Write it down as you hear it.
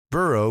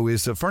Burrow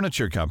is a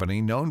furniture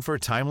company known for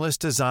timeless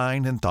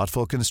design and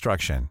thoughtful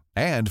construction,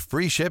 and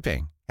free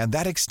shipping, and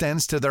that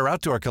extends to their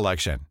outdoor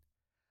collection.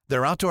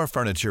 Their outdoor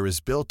furniture is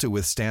built to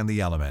withstand the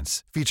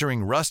elements,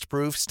 featuring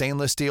rust-proof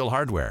stainless steel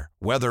hardware,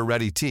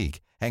 weather-ready teak,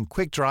 and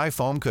quick-dry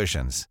foam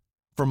cushions.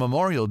 For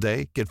Memorial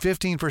Day, get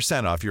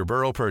 15% off your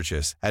Burrow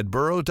purchase at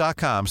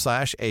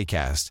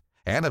burrow.com/ACAST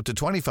and up to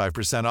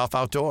 25% off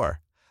outdoor.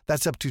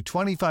 That's up to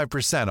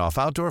 25% off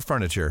outdoor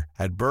furniture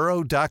at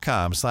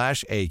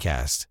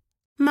burrow.com/ACAST.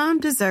 Mom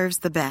deserves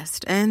the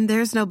best, and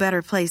there's no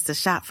better place to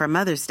shop for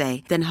Mother's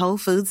Day than Whole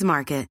Foods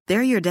Market.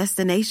 They're your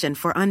destination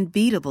for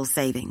unbeatable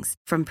savings,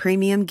 from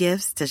premium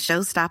gifts to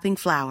show-stopping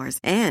flowers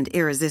and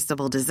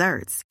irresistible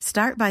desserts.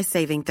 Start by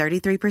saving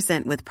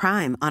 33% with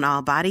Prime on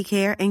all body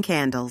care and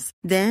candles.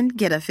 Then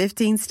get a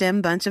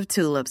 15-stem bunch of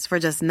tulips for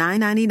just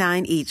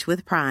 $9.99 each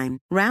with Prime.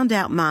 Round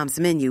out Mom's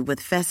menu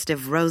with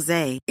festive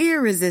rosé,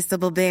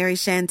 irresistible berry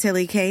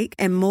chantilly cake,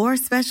 and more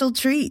special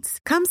treats.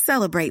 Come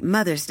celebrate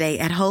Mother's Day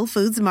at Whole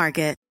Foods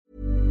Market.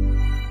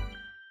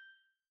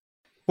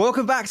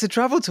 Welcome back to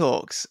Travel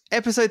Talks,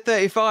 episode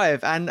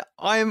 35, and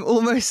I'm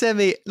almost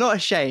not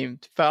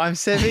ashamed, but I'm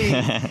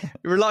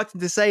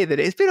reluctant to say that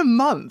it's been a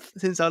month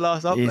since our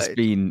last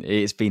upload.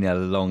 It's been a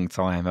long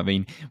time. I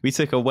mean, we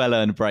took a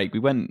well-earned break. We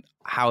went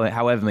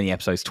however many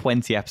episodes,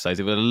 20 episodes.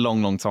 It was a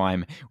long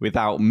time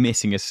without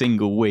missing a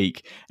single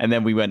week, and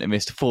then we went and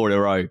missed 4 in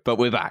a row. But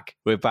we're back,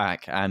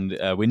 and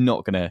we're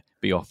not going to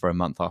be off for a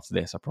month after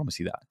this. I promise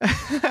you that.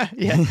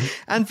 Yeah,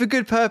 and for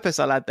good purpose,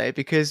 I'll add though,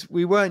 because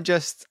we weren't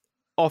just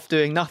off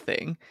doing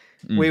nothing,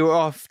 we were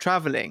off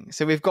traveling,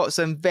 so we've got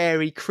some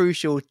very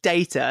crucial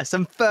data,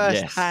 some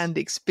first-hand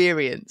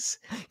experience.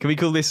 Can we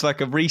call this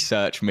like a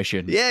research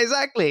mission? Yeah,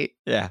 exactly.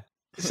 Yeah.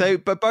 So,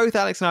 but both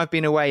Alex and I have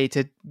been away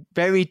to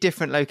very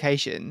different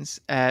locations,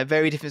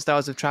 very different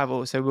styles of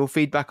travel, so we'll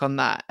feedback on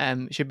that.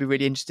 It should be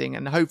really interesting,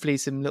 and hopefully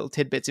some little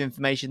tidbits of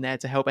information there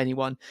to help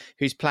anyone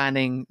who's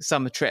planning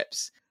summer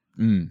trips.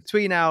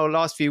 Between our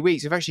last few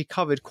weeks, we've actually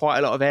covered quite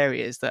a lot of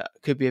areas that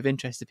could be of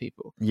interest to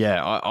people.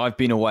 Yeah, I've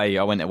been away.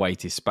 I went away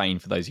to Spain,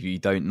 for those of you who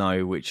don't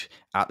know, which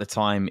at the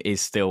time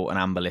is still an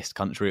amber list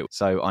country.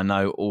 So I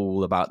know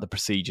all about the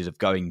procedures of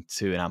going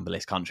to an amber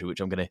list country, which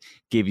I'm going to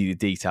give you the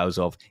details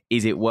of.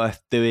 Is it worth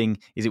doing?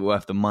 Is it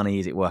worth the money?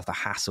 Is it worth the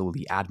hassle,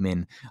 the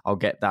admin? I'll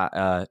get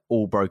that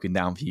all broken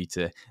down for you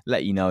to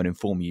let you know and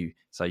inform you,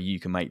 so you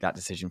can make that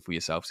decision for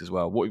yourselves as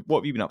well. What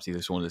have you been up to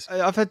this morning?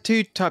 I've had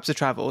 2 types of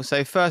travel.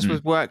 So first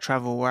was work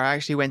travel, where I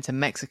actually went to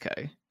Mexico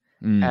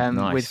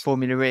Nice. with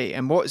Formula E.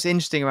 And what's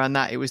interesting around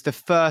that, it was the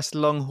first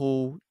long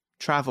haul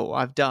travel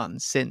I've done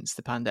since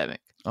the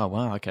pandemic. Oh,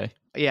 wow. Okay.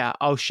 Yeah,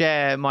 I'll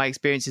share my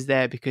experiences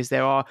there because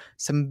there are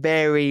some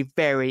very,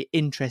 very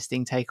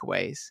interesting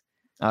takeaways.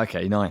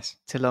 Okay, nice.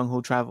 To long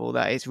haul travel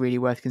that is really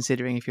worth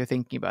considering if you're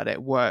thinking about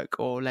it,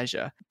 work or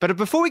leisure. But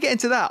before we get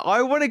into that,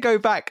 I want to go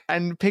back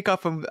and pick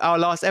up on our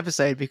last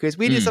episode, because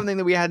we did something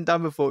that we hadn't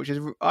done before, which is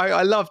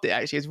I loved it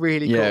actually. It's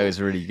really cool. Yeah, it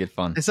was really good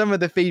fun. And some of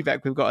the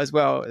feedback we've got as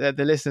well,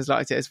 the listeners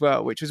liked it as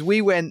well, which was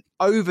we went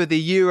over the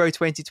Euro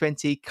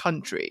 2020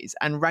 countries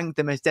and ranked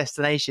them as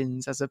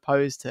destinations as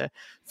opposed to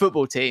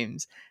football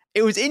teams.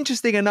 It was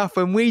interesting enough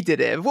when we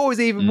did it. What was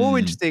even more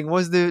interesting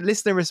was the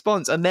listener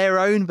response on their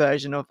own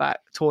version of that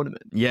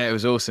tournament. Yeah, it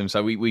was awesome.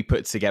 So we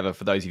put together,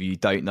 for those of you who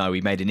don't know,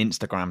 we made an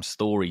Instagram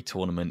story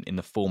tournament in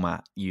the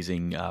format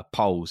using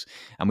polls,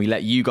 and we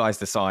let you guys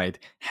decide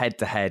head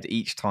to head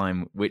each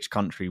time which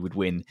country would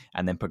win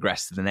and then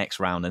progress to the next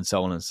round and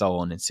so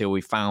on until we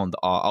found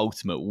our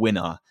ultimate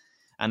winner.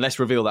 And let's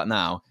reveal that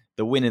now.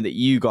 The winner that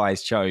you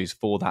guys chose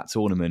for that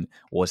tournament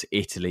was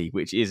Italy,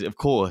 which is, of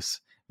course,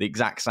 the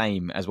exact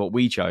same as what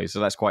we chose. So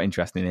that's quite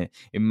interesting.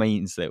 It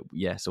means that,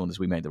 Saunders,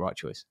 we made the right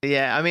choice.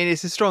 Yeah, I mean,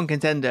 it's a strong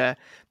contender.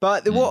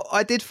 But what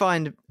I did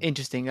find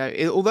interesting,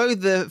 although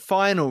the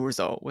final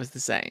result was the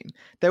same,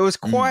 there was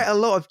quite a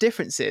lot of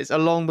differences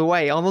along the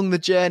way, along the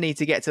journey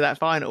to get to that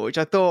final, which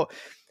I thought,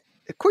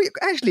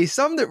 actually,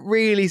 some that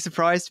really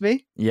surprised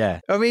me.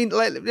 Yeah. I mean,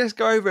 let's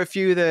go over a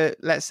few of the,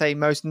 let's say,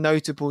 most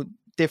notable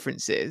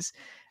differences.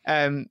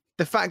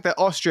 The fact that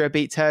Austria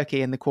beat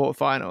Turkey in the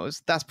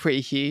quarterfinals, that's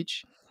pretty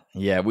huge.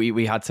 Yeah,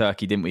 we had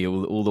Turkey, didn't we,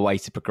 all the way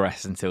to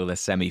progress until the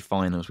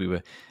semi-finals. We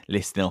were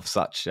listing off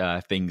such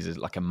things as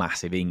like a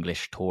massive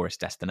English tourist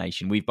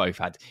destination. We've both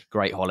had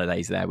great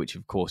holidays there, which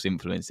of course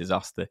influences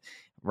us to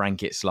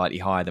rank it slightly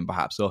higher than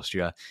perhaps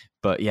Austria.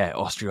 But yeah,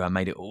 Austria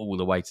made it all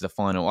the way to the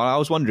final. I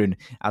was wondering,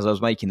 as I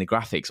was making the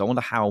graphics, I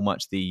wonder how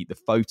much the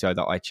photo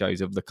that I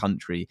chose of the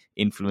country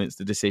influenced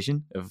the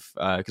decision of,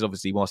 because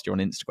obviously whilst you're on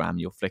Instagram,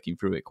 you're flicking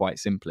through it quite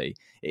simply.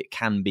 It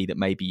can be that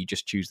maybe you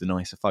just choose the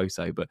nicer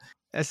photo, but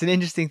that's an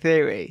interesting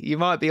theory. You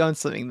might be on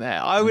something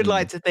there. I would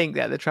like to think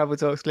that the Travel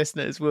Talks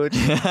listeners would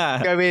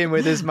go in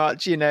with as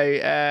much,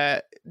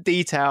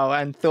 detail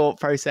and thought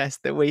process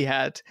that we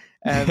had.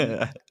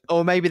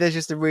 Or maybe there's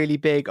just a really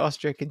big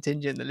Austria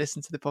contingent that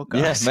listen to the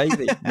podcast.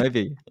 Yeah,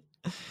 maybe.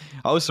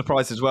 I was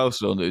surprised as well,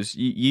 Saunders.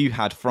 You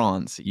had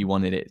France. You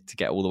wanted it to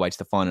get all the way to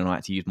the final, and I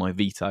had to use my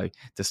veto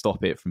to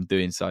stop it from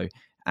doing so.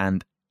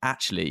 And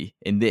actually,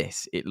 in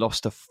this, it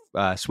lost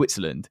to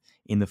Switzerland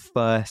in the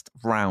first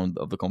round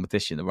of the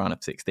competition, the round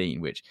of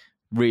 16, which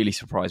really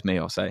surprised me,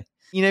 I'll say.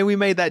 You know, we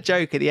made that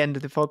joke at the end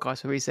of the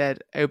podcast where we said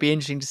it would be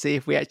interesting to see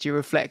if we actually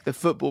reflect the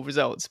football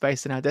results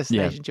based on our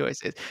destination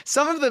choices.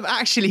 Some of them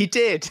actually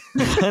did.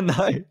 I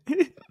know.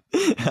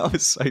 I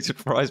was so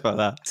surprised by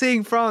that.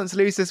 Seeing France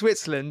lose to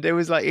Switzerland, it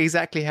was like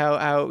exactly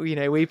how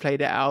we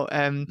played it out.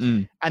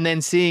 And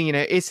then seeing,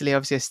 Italy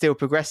obviously are still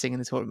progressing in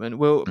the tournament.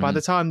 By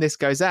the time this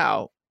goes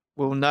out,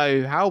 we'll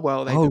know how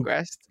well they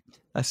progressed.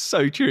 That's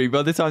so true.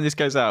 By the time this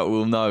goes out,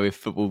 we'll know if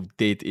football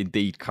did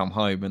indeed come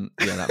home. And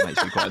that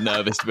makes me quite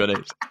nervous, to be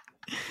honest.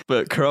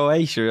 But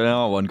Croatia in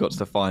our one got to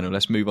the final.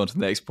 Let's move on to the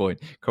next point.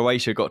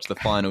 Croatia got to the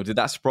final. Did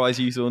that surprise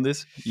you,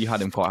 Saunders? You had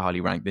them quite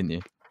highly ranked, didn't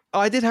you?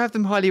 I did have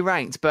them highly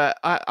ranked, but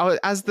I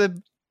as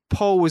the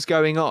poll was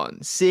going on,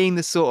 seeing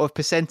the sort of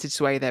percentage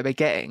sway they were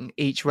getting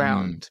each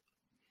round,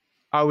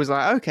 I was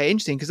like, okay,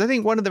 interesting. Because I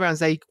think one of the rounds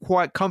they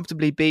quite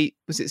comfortably beat,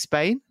 was it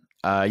Spain?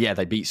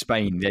 They beat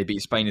Spain. They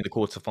beat Spain in the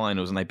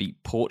quarterfinals, and they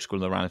beat Portugal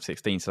in the round of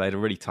 16. So they had a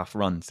really tough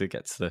run to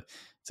get to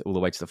all the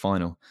way to the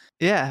final.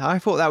 Yeah, I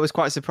thought that was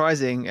quite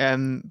surprising.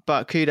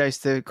 But kudos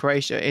to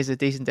Croatia. It is a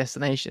decent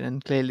destination,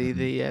 and clearly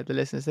the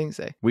listeners think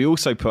so. We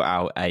also put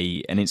out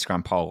an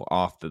Instagram poll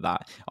after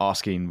that,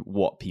 asking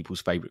what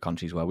people's favourite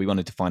countries were. We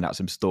wanted to find out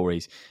some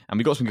stories, and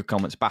we got some good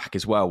comments back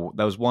as well.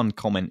 There was one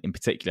comment in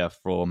particular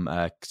from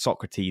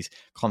Socrates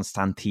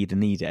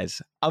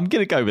Constantinides. I'm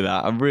going to go with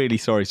that. I'm really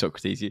sorry,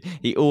 Socrates.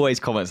 He always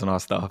comments on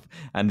our stuff,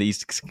 and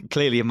he's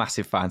clearly a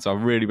massive fan, so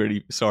I'm really,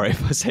 really sorry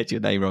if I said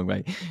your name wrong,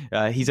 mate.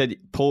 He said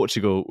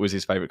Portugal was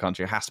his favourite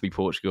country. It has to be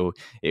Portugal.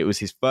 It was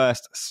his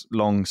first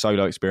long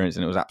solo experience,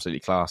 and it was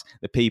absolutely class.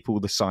 The people,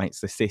 the sights,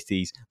 the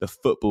cities, the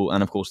football,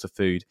 and of course the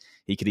food.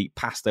 He could eat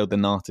pastel de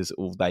natas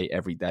all day,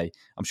 every day.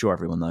 I'm sure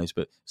everyone knows,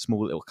 but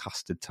small little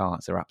custard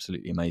tarts are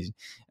absolutely amazing.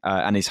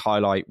 And his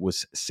highlight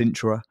was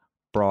Sintra,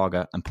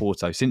 Braga and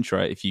Porto.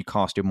 Sintra, if you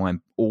cast your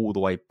mind all the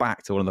way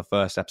back to one of the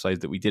first episodes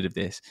that we did of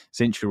this,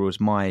 Sintra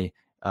was my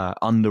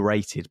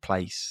underrated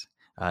place,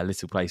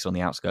 little place on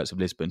the outskirts of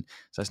Lisbon.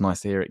 So it's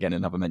nice to hear it getting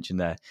another mention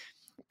there.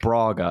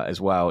 Braga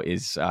as well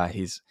is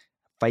his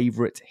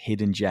favourite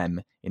hidden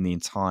gem in the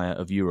entire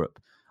of Europe.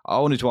 I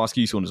wanted to ask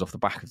you, Saunders, off the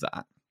back of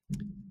that,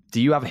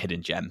 do you have a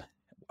hidden gem?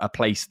 A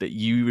place that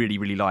you really,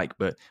 really like,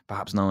 but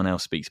perhaps no one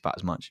else speaks about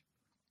as much?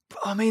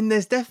 I mean,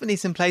 there's definitely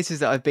some places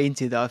that I've been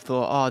to that I've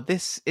thought,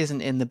 this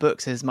isn't in the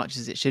books as much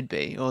as it should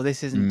be, or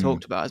this isn't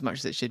talked about as much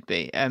as it should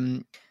be.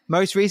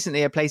 Most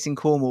recently, a place in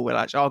Cornwall,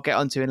 which I'll get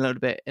onto in a little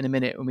bit in a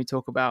minute when we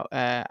talk about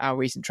our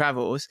recent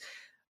travels.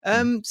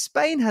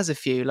 Spain has a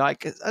few.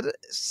 Like, I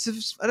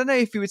don't know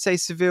if you would say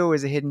Seville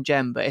is a hidden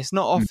gem, but it's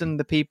not often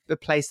the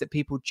place that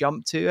people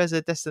jump to as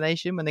a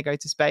destination when they go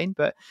to Spain.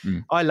 But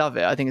I love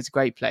it. I think it's a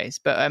great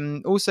place. But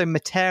also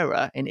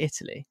Matera in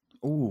Italy.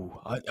 Ooh,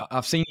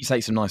 I've seen you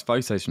take some nice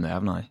photos from there,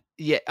 haven't I?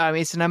 Yeah, I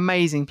mean, it's an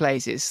amazing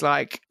place. It's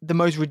like the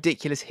most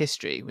ridiculous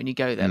history when you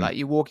go there. Like,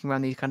 you're walking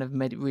around these kind of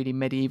really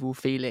medieval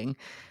feeling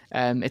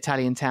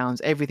Italian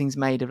towns. Everything's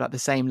made of like the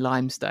same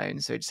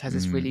limestone, so it just has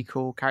this really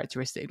cool,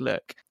 characteristic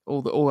look.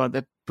 All of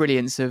the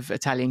brilliance of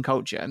Italian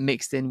culture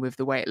mixed in with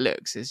the way it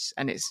looks,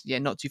 and it's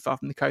not too far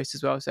from the coast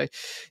as well. So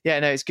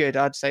it's good.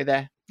 I'd say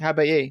there. How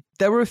about you?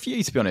 There were a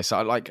few, to be honest.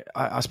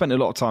 I spent a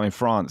lot of time in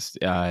France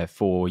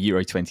for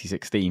Euro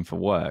 2016 for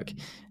work,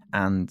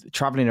 and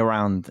traveling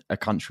around a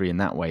country in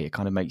that way, it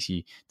kind of makes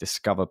you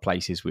discover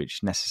places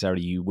which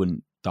necessarily you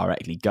wouldn't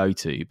directly go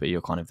to, but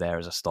you're kind of there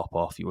as a stop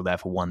off. You were there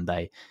for one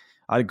day.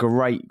 I had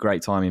a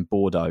great time in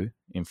Bordeaux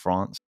in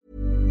France.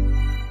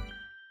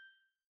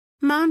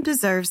 Mom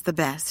deserves the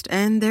best,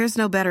 and there's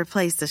no better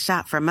place to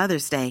shop for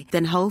Mother's Day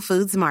than Whole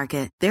Foods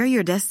Market. They're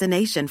your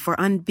destination for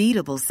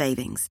unbeatable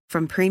savings,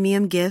 from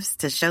premium gifts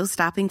to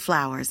show-stopping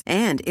flowers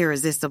and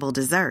irresistible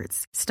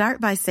desserts. Start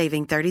by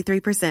saving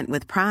 33%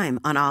 with Prime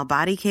on all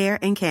body care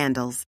and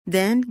candles.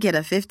 Then get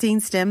a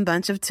 15-stem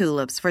bunch of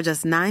tulips for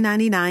just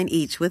 $9.99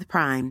 each with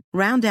Prime.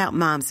 Round out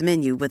Mom's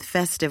menu with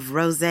festive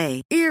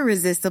rosé,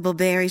 irresistible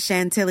berry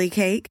chantilly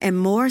cake, and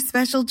more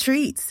special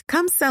treats.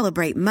 Come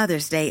celebrate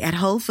Mother's Day at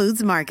Whole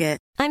Foods Market.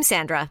 I'm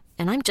Sandra,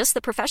 and I'm just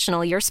the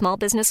professional your small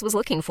business was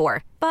looking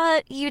for.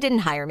 But you didn't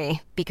hire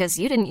me because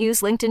you didn't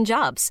use LinkedIn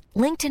Jobs.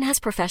 LinkedIn has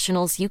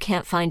professionals you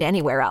can't find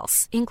anywhere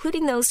else,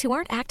 including those who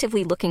aren't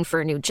actively looking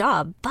for a new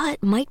job,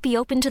 but might be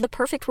open to the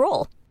perfect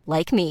role,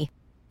 like me.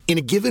 In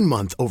a given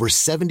month, over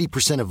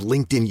 70% of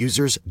LinkedIn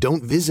users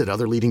don't visit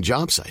other leading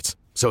job sites.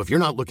 So if you're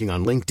not looking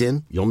on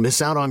LinkedIn, you'll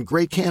miss out on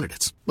great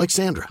candidates like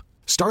Sandra.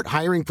 Start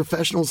hiring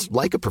professionals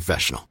like a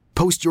professional.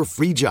 Post your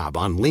free job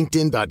on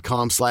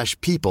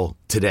linkedin.com/people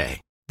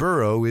today.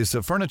 Burrow is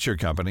a furniture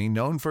company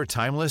known for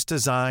timeless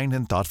design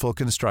and thoughtful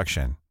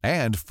construction,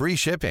 and free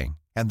shipping,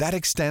 and that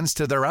extends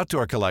to their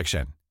outdoor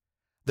collection.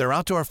 Their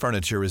outdoor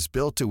furniture is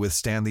built to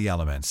withstand the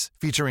elements,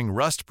 featuring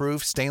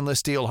rust-proof stainless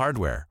steel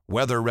hardware,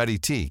 weather-ready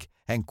teak,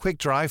 and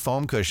quick-dry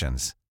foam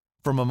cushions.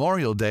 For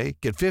Memorial Day,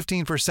 get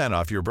 15%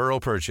 off your Burrow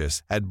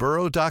purchase at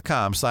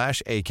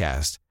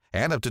burrow.com/ACAST,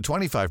 and up to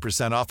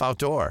 25% off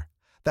outdoor.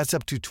 That's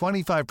up to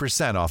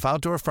 25% off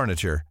outdoor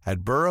furniture at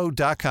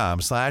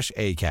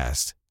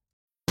burrow.com/ACAST.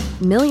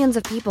 Millions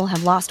of people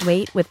have lost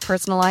weight with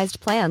personalized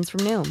plans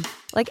from Noom.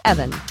 Like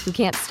Evan, who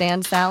can't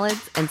stand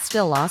salads and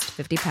still lost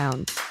 50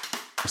 pounds.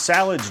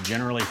 Salads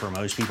generally for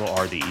most people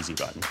are the easy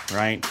button,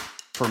 right?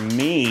 For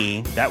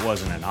me, that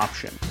wasn't an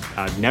option.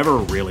 I never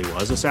really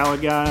was a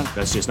salad guy.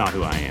 That's just not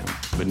who I am.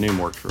 But Noom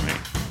worked for me.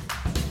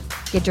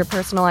 Get your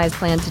personalized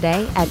plan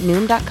today at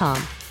Noom.com.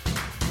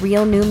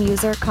 Real Noom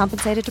user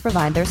compensated to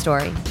provide their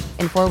story.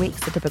 In 4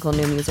 weeks, the typical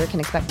Noom user can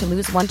expect to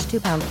lose 1 to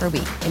 2 pounds per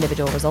week.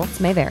 Individual results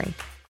may vary.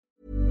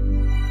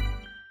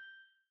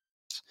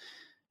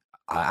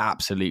 I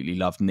absolutely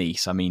loved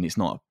Nice. I mean, it's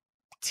not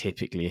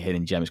typically a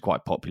hidden gem. It's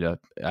quite a popular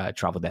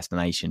travel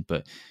destination,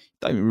 but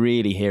don't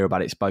really hear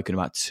about it spoken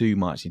about too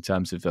much in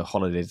terms of a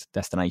holiday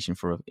destination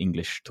for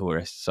English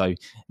tourists. So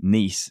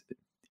Nice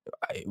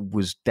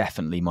was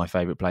definitely my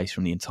favourite place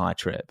from the entire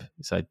trip.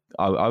 So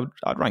I'd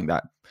rank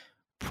that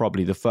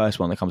probably the first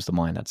one that comes to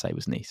mind, I'd say,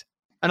 was Nice.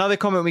 Another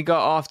comment we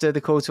got after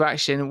the call to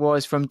action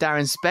was from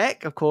Darren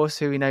Speck, of course,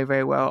 who we know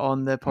very well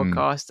on the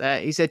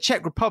podcast. He said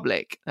Czech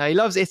Republic. He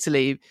loves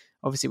Italy,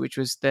 obviously, which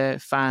was the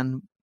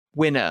fan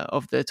winner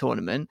of the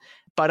tournament.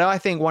 But I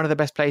think one of the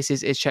best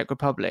places is Czech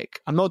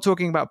Republic. I'm not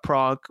talking about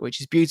Prague,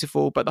 which is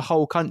beautiful, but the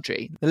whole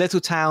country. The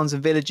little towns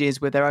and villages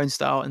with their own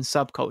style and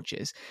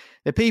subcultures.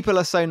 The people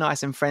are so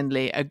nice and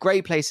friendly, a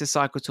great place to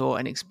cycle tour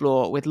and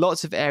explore, with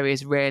lots of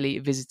areas rarely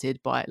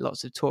visited by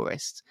lots of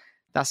tourists.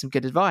 That's some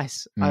good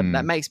advice.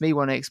 That makes me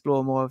want to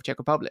explore more of Czech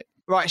Republic.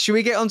 Right, should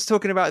we get on to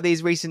talking about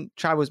these recent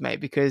travels,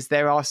 mate? Because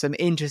there are some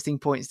interesting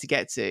points to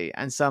get to,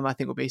 and some I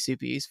think will be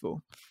super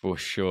useful. For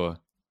sure.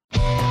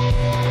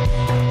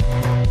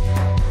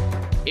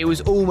 It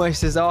was almost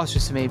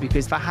disastrous for me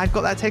because if I had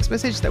got that text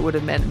message, that would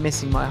have meant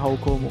missing my whole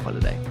Cornwall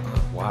holiday.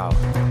 Wow.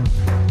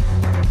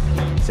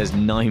 It says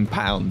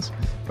 £9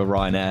 for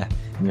Ryanair.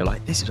 And you're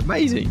like, this is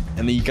amazing.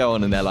 And then you go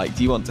on and they're like,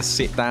 do you want to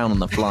sit down on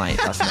the flight?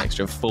 That's an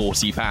extra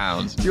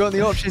 £40. Do you want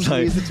the option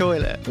to use the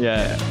toilet?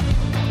 Yeah.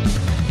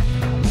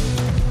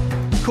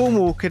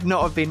 Cornwall could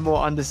not have been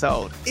more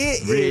undersold.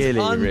 It is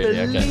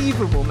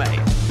unbelievable,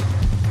 mate.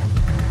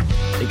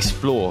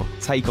 Explore,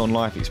 take on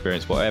life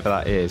experience, whatever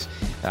that is,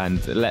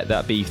 and let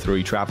that be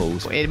through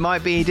travels. It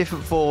might be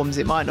different forms,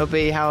 it might not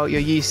be how you're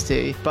used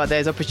to, but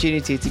there's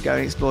opportunity to go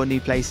and explore new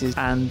places,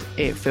 and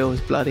it feels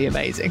bloody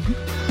amazing.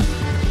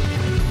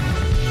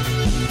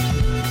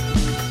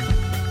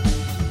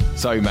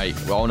 So, mate,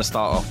 I want to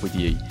start off with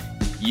you.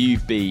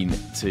 You've been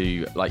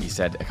to, like you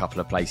said, a couple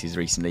of places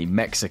recently.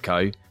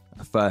 Mexico,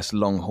 the first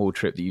long-haul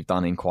trip that you've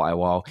done in quite a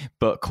while,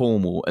 but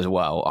Cornwall as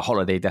well, a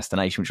holiday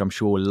destination, which I'm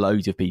sure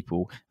loads of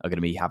people are going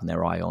to be having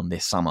their eye on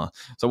this summer.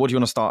 So what do you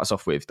want to start us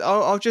off with?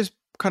 I'll just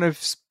kind of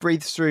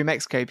breathe through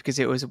Mexico because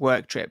it was a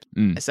work trip.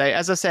 So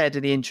as I said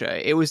in the intro,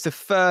 it was the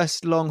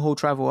first long-haul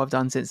travel I've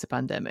done since the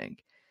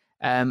pandemic.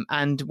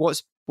 And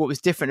what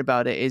was different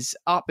about it is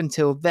up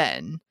until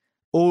then,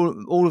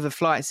 all of the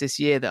flights this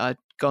year that I'd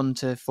gone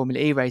to Formula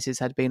E races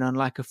had been on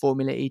like a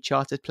Formula E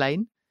chartered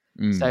plane.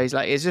 So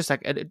it's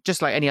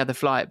just like any other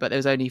flight, but there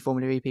was only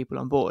Formula E people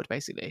on board,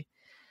 basically.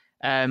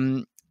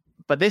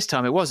 But this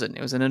time it wasn't.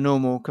 It was in a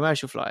normal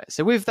commercial flight.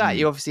 So with that,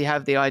 you obviously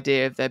have the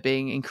idea of there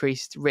being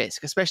increased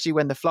risk, especially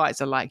when the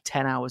flights are like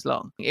 10 hours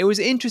long. It was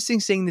interesting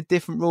seeing the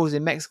different rules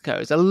in Mexico.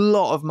 There's a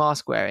lot of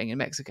mask wearing in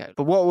Mexico.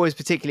 But what was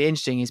particularly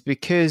interesting is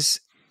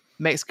because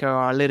Mexico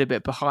are a little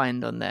bit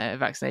behind on their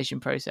vaccination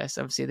process.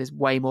 Obviously, there's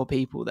way more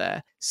people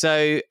there.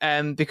 So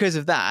because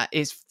of that,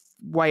 it's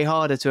way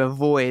harder to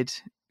avoid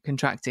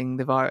contracting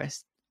the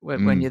virus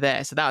when you're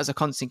there. So that was a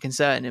constant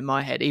concern in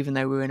my head, even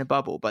though we were in a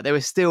bubble. But there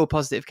were still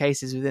positive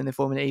cases within the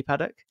Formula E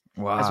paddock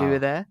as we were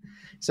there.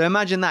 So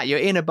imagine that. You're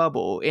in a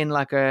bubble, in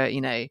like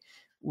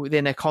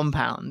within a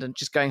compound and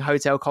just going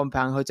hotel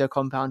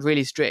compound,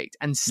 really strict.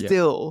 And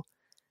still...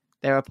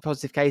 there are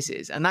positive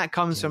cases. And that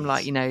comes from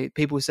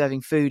people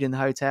serving food in the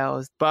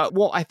hotels. But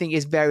what I think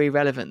is very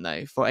relevant,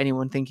 though, for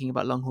anyone thinking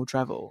about long haul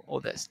travel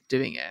or that's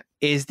doing it,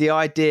 is the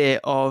idea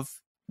of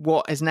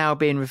what is now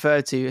being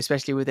referred to,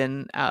 especially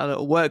within our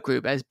little work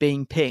group, as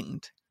being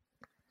pinged,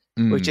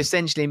 which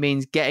essentially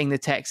means getting the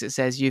text that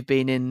says you've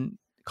been in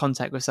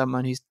contact with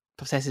someone who's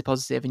tested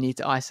positive and you need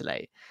to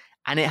isolate.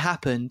 And it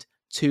happened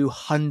to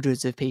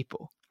hundreds of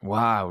people.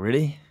 Wow,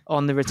 really?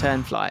 On the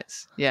return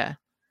flights. Yeah.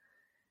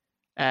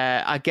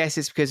 I guess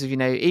it's because of,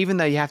 even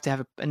though you have to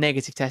have a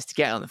negative test to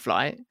get on the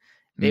flight,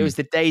 it was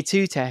the day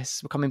 2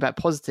 tests were coming back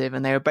positive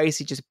and they were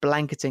basically just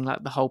blanketing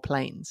like the whole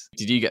planes.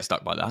 Did you get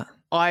stuck by that?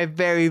 I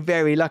very,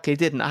 very luckily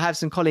didn't. I have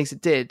some colleagues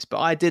that did, but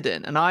I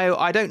didn't. And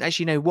I don't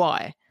actually know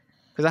why,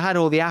 because I had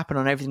all the app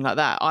on everything like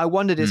that. I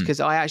wondered it's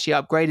because I actually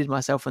upgraded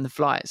myself on the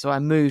flight. So I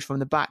moved from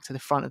the back to the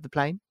front of the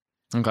plane.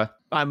 Okay.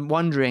 I'm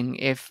wondering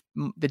if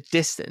the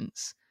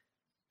distance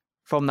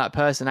from that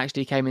person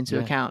actually came into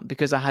account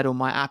because I had all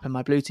my app and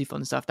my Bluetooth on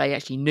and stuff. They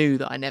actually knew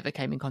that I never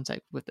came in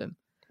contact with them.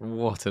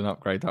 What an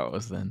upgrade that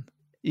was then.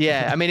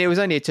 Yeah, I mean, it was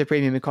only to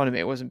premium economy.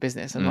 It wasn't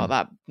business. I'm not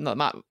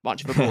that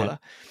much of a baller.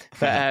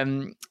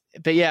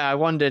 But yeah, I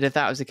wondered if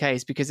that was the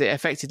case because it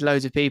affected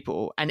loads of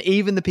people. And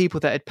even the people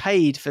that had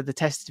paid for the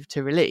test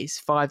to release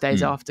 5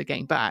 days after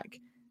getting back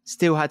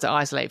still had to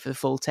isolate for the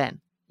full 10.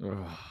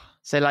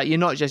 So like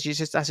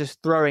that's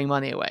just throwing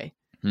money away.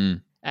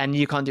 And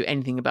you can't do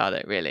anything about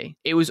it, really.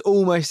 It was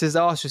almost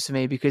disastrous for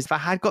me because if I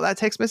had got that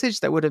text message,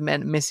 that would have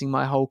meant missing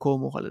my whole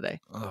Cornwall holiday.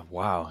 Oh,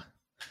 wow.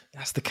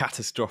 That's the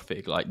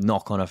catastrophic, like,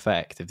 knock-on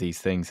effect of these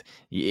things.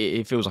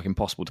 It feels like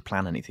impossible to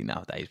plan anything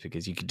nowadays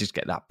because you could just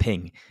get that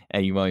ping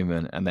any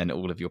moment and then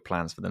all of your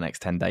plans for the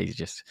next 10 days are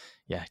just,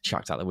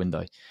 chucked out the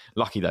window.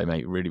 Lucky though,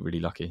 mate. Really, really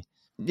lucky.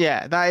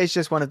 Yeah, that is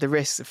just one of the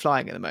risks of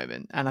flying at the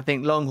moment. And I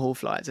think long-haul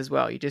flights as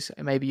well.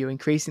 Maybe you're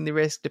increasing the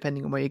risk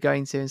depending on where you're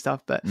going to and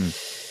stuff, but...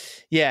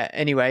 Yeah,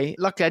 anyway,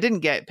 luckily I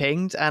didn't get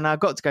pinged and I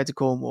got to go to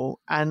Cornwall.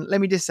 And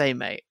let me just say,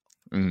 mate,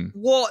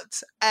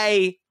 what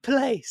a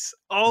place.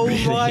 Oh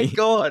really? My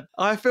God.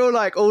 I feel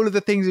like all of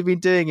the things we've been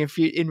doing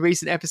in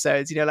recent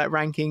episodes, like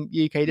ranking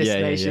UK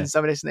destinations,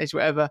 summer destinations,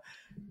 whatever,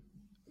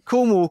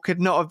 Cornwall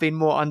could not have been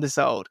more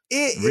undersold.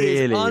 It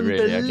is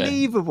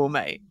unbelievable,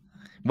 mate.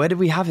 Where did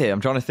we have it?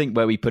 I'm trying to think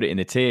where we put it in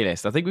the tier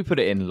list. I think we put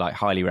it in like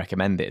highly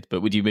recommended,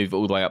 but would you move it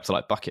all the way up to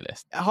like bucket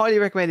list? Highly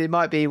recommended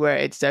might be where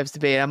it deserves to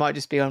be. And I might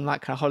just be on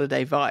like a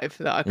holiday vibe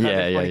that I kind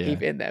of want to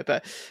keep it in there.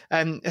 But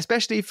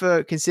especially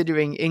for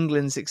considering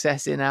England's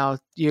success in our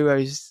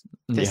Euros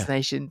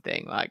destination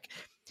thing, like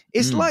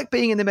it's like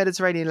being in the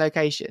Mediterranean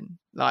location.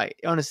 Like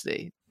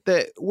honestly,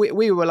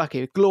 we were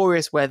lucky.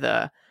 Glorious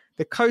weather.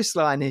 The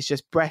coastline is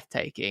just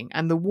breathtaking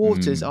and the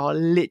waters are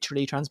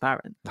literally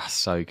transparent. That's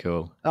so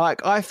cool.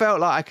 Like I felt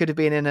like I could have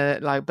been in a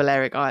like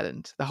Balearic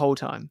Island the whole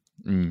time.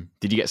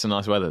 Did you get some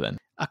nice weather then?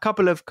 A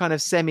couple of kind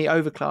of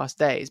semi-overcast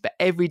days, but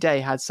every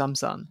day had some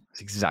sun. That's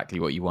exactly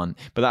what you want.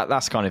 But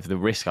that's kind of the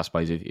risk, I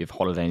suppose, of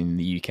holidaying in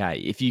the UK.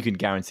 If you can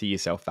guarantee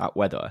yourself that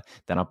weather,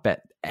 then I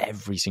bet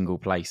every single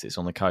place that's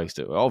on the coast,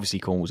 obviously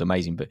Cornwall's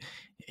amazing, but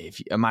if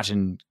you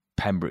imagine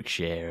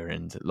Pembrokeshire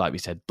and, like we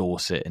said,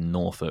 Dorset and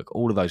Norfolk,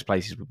 all of those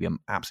places would be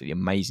absolutely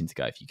amazing to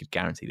go if you could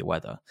guarantee the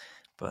weather.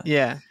 But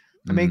yeah,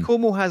 I mean,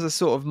 Cornwall has a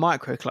sort of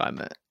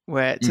microclimate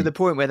where to the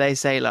point where they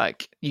say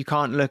like you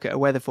can't look at a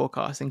weather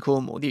forecast in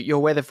Cornwall. Your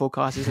weather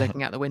forecast is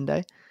looking out the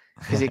window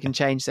because it can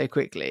change so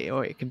quickly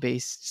or it can be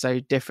so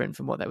different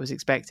from what that was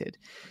expected.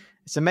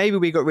 So maybe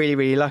we got really,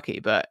 really lucky,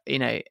 but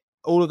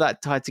all of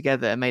that tied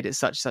together made it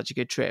such a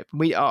good trip.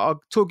 I'll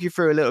talk you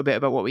through a little bit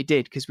about what we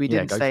did because we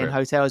didn't stay in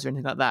hotels or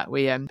anything like that.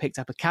 We picked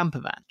up a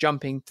camper van,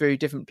 jumping through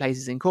different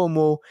places in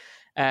Cornwall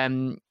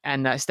and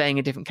staying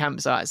in different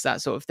campsites,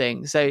 that sort of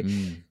thing. So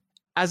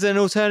as an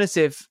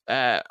alternative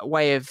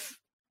way of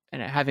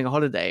having a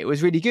holiday, it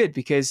was really good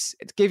because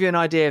to give you an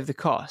idea of the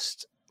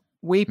cost,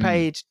 we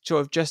paid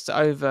sort of just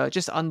under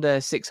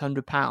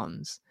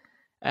 £600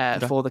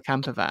 for the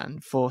camper van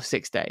for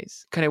 6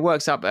 days. Kind of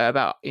works up at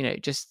about,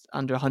 just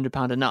under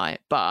 £100 a night,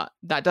 but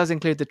that does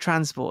include the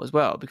transport as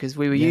well because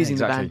we were using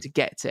the van to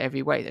get to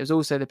every way. There was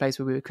also the place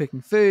where we were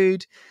cooking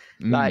food,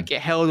 like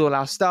it held all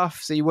our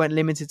stuff. So you weren't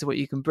limited to what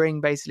you can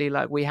bring. Basically,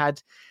 like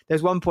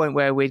there's one point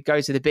where we'd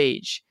go to the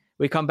beach,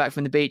 we'd come back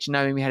from the beach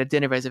knowing we had a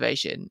dinner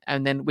reservation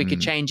and then we could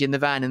change in the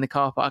van in the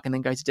car park and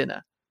then go to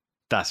dinner.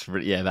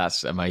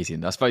 That's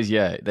amazing. I suppose,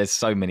 there's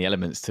so many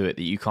elements to it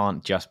that you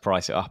can't just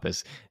price it up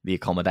as the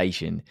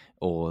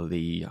or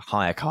the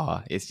hire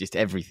car. It's just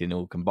everything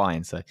all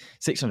combined. So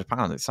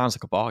 £600, it sounds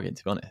like a bargain,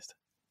 to be honest.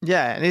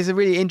 Yeah, and it's a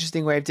really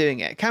interesting way of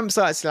doing it.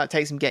 Campsites like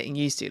take some getting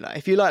used to. Like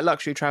if you like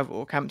luxury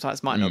travel,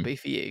 campsites might not be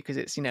for you because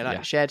it's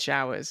shared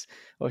showers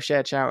or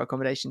shared shower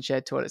accommodation,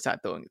 shared toilets,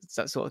 that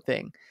sort of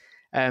thing.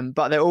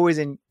 But they're always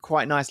in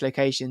quite nice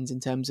locations in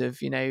terms of,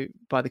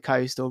 by the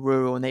coast or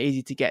rural, and they're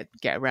easy to get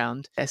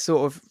around. They're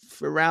sort of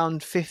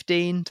around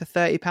 £15 to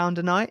 £30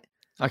 a night.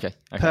 Okay.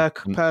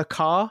 Per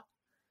car.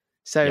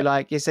 So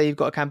like you say you've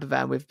got a camper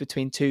van with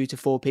between 2 to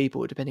 4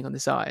 people, depending on the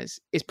size.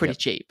 It's pretty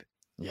cheap.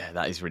 Yeah,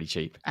 that is really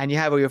cheap. And you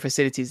have all your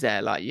facilities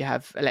there. Like you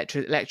have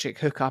electric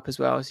hookup as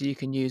well. So you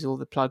can use all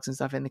the plugs and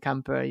stuff in the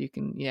camper. You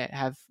can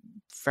have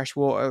fresh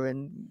water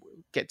and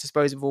get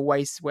disposable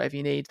waste, whatever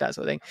you need, that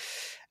sort of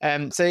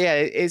thing. So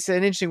it's an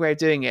interesting way of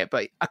doing it.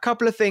 But a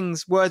couple of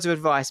things, words of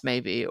advice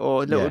maybe,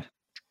 or little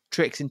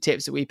tricks and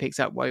tips that we picked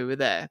up while we were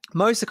there.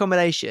 Most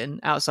accommodation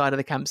outside of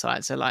the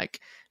campsite, so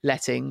like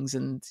lettings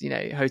and,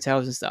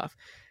 hotels and stuff,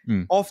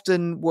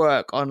 often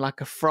work on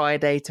like a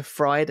Friday to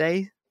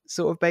Friday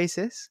sort of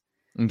basis.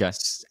 Okay.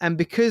 And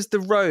because the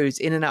roads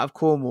in and out of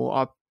Cornwall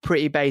are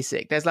pretty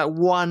basic, there's like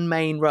one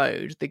main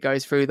road that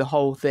goes through the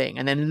whole thing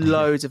and then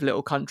loads of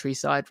little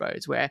countryside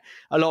roads where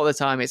a lot of the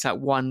time it's like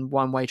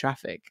one-way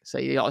traffic. So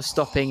you're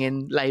stopping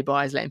in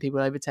lay-bys, letting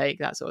people overtake,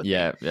 that sort of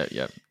thing.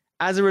 Yeah.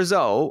 As a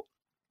result,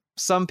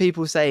 some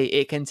people say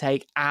it can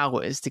take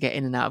hours to get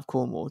in and out of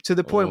Cornwall to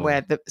the point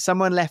where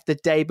someone left the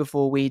day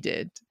before we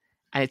did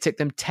and it took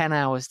them 10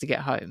 hours to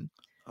get home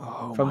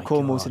from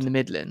Cornwall to the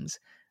Midlands.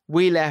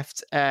 We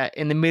left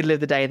in the middle of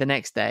the day the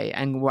next day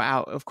and were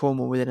out of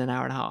Cornwall within an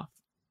hour and a half.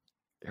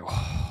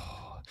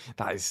 Oh,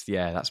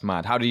 that's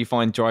mad. How did you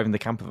find driving the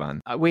camper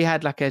van? We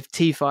had like a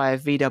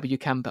T5 VW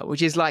camper,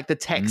 which is like the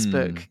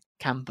textbook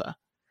camper.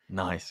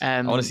 Nice.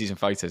 I want to see some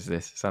photos of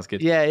this. Sounds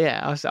good.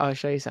 Yeah. I'll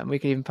show you some. We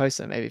can even post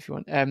them maybe if you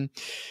want.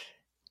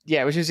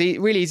 Which was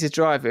really easy to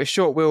drive. It was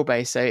short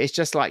wheelbase, so it's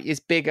just like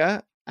it's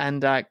bigger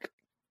and like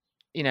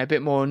a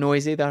bit more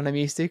noisy than I'm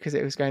used to because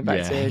it was going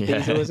back to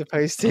diesel as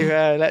opposed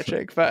to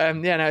electric. But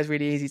no, it's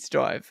really easy to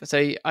drive.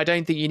 So I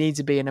don't think you need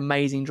to be an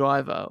amazing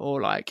driver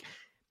or like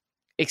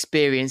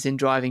experience in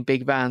driving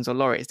big vans or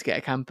lorries to get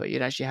a camper.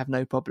 You'd actually have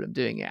no problem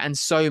doing it. And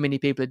so many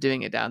people are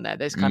doing it down there.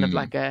 There's kind of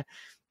like a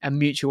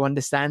mutual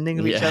understanding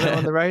of each other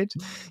on the road.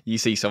 You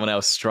see someone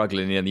else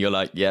struggling and you're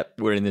like, yep,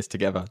 we're in this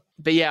together.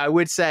 But yeah, I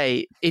would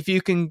say if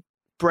you can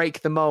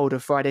break the mold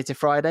of Friday to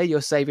Friday, you'll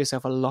save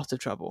yourself a lot of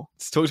trouble.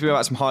 Talk to me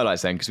about some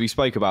highlights then, because we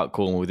spoke about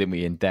Cornwall, didn't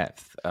we, in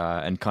depth,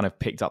 and kind of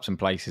picked up some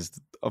places,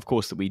 of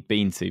course, that we'd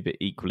been to, but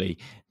equally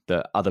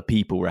that other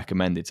people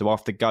recommended. So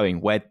after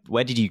going, where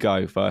did you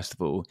go first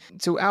of all?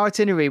 So our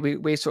itinerary,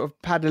 we sort of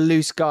had a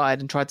loose guide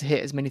and tried to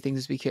hit as many things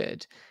as we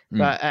could.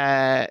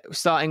 But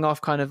starting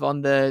off kind of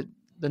on the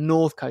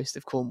north coast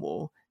of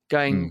Cornwall,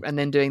 going and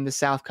then doing the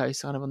south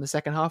coast kind of on the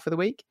second half of the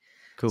week.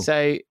 Cool.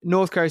 So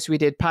north coast, we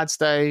did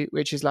Padstow,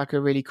 which is like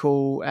a really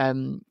cool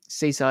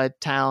seaside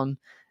town.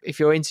 If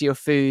you're into your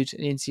food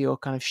and into your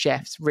kind of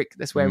chefs,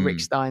 that's where Rick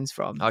Stein's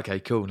from. Okay,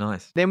 cool,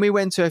 nice. Then we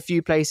went to a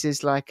few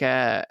places like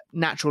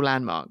natural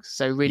landmarks.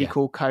 So really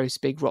cool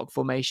coast, big rock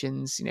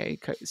formations,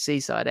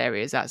 seaside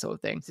areas, that sort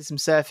of thing. Did some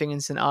surfing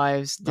in St.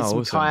 Ives, did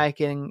some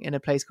kayaking in a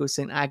place called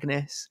St.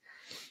 Agnes.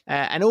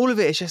 And all of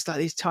it is just like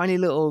these tiny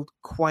little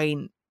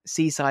quaint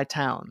seaside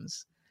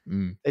towns.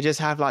 They just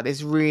have like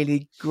this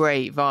really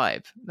great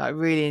vibe. Like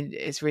really,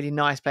 it's a really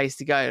nice place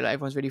to go. Like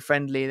everyone's really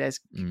friendly. There's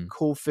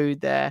cool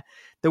food there.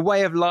 The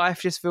way of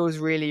life just feels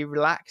really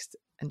relaxed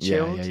and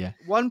chilled. Yeah.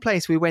 One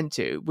place we went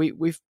to,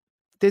 we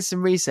did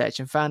some research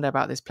and found out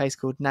about this place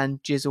called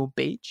Nanjizzle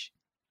Beach.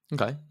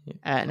 Okay.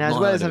 Now, as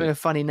well as having a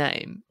funny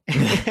name,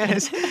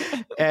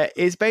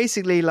 it's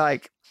basically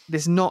like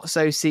this not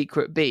so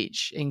secret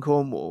beach in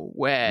Cornwall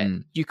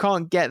where you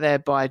can't get there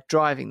by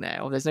driving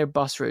there, or there's no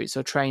bus routes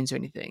or trains or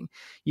anything.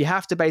 You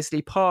have to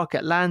basically park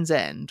at Land's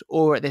End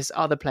or at this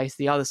other place,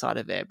 the other side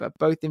of it, but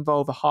both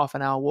involve a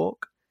half-an-hour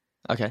walk.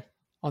 Okay.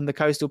 On the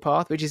coastal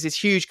path, which is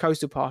this huge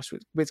coastal path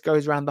which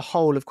goes around the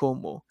whole of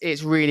Cornwall.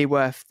 It's really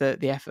worth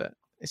the effort.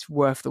 It's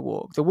worth the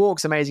walk. The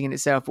walk's amazing in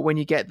itself, but when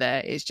you get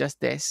there, it's just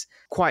this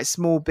quite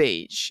small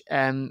beach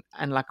and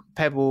like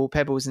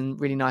pebbles and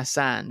really nice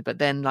sand, but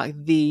then like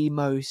the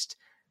most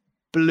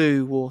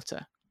blue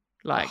water,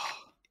 like,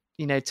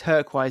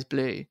 turquoise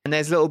blue. And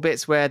there's little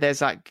bits where there's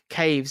like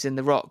caves in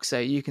the rock, so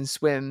you can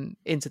swim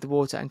into the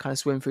water and kind of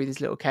swim through these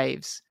little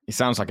caves. It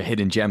sounds like a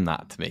hidden gem,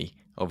 that, to me.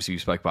 Obviously, we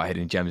spoke about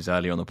hidden gems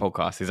earlier on the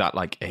podcast. Is that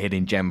like a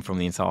hidden gem from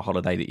the entire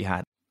holiday that you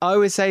had? I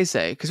would say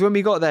so, because when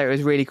we got there, it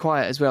was really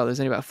quiet as well.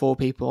 There's only about 4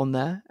 people on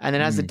there. And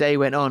then as the day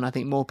went on, I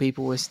think more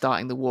people were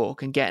starting the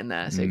walk and getting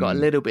there. So it got a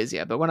little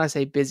busier. But when I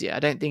say busier, I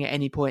don't think at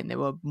any point there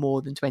were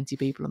more than 20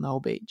 people on the whole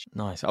beach.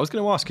 Nice. I was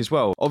going to ask as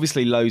well,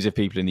 obviously loads of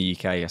people in the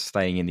UK are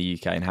staying in the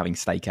UK and having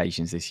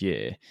staycations this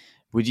year.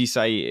 Would you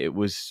say it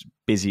was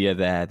busier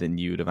there than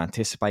you would have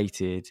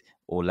anticipated,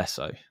 or less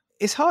so?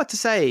 It's hard to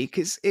say,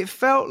 because it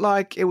felt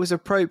like it was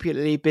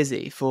appropriately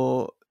busy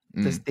for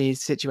the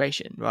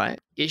situation,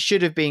 right? It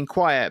should have been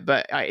quiet,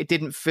 but it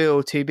didn't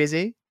feel too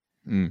busy.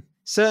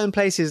 Certain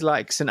places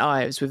like St.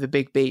 Ives with a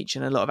big beach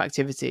and a lot of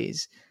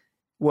activities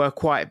were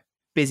quite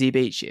busy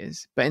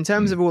beaches. But in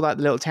terms of all that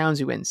little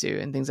towns we went to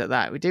and things like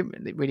that, we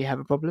didn't really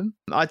have a problem.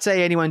 I'd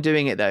say anyone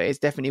doing it, though, it's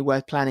definitely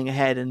worth planning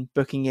ahead and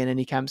booking in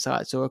any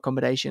campsites or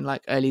accommodation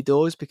like early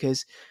doors,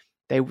 because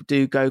they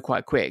do go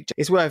quite quick.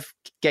 It's worth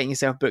getting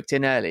yourself booked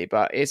in early,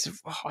 but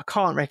I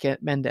can't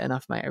recommend it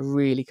enough, mate. I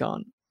really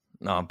can't.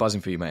 No, I'm buzzing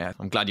for you, mate.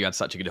 I'm glad you had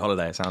such a good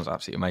holiday. It sounds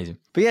absolutely amazing.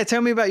 But yeah,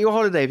 tell me about your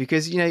holiday,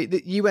 because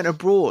you went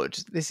abroad.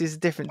 This is a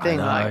different thing.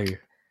 I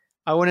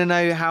want to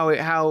know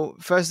how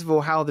first of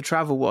all how the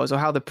travel was, or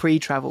how the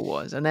pre-travel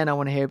was, and then I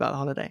want to hear about the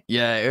holiday.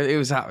 Yeah, it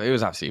was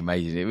absolutely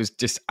amazing. It was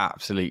just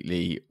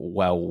absolutely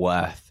well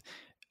worth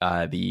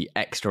the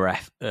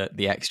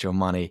extra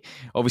money.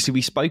 Obviously,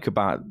 we spoke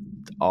about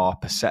our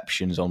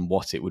perceptions on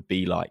what it would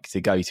be like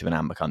to go to an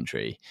amber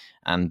country,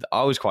 and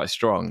I was quite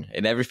strong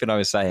in everything I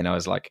was saying. I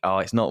was like, oh,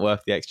 it's not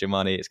worth the extra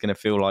money. It's going to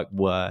feel like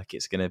work.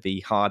 It's going to be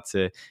hard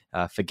to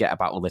forget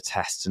about all the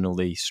tests and all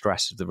the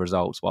stress of the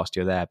results whilst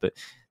you're there. But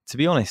to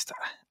be honest,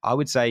 I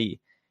would say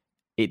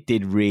it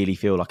did really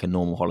feel like a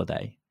normal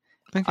holiday.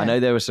 Okay. I know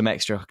there were some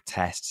extra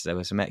tests, there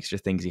were some extra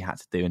things you had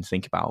to do and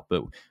think about,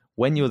 but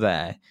when you're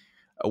there,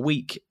 a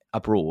week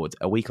abroad,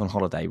 a week on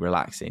holiday,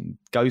 relaxing,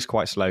 goes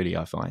quite slowly,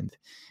 I find.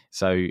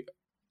 So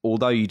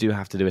although you do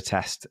have to do a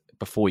test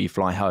before you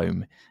fly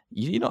home,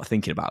 you're not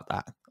thinking about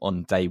that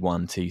on day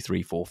 1, 2,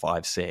 3, 4,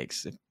 5,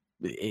 6.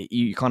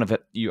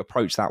 You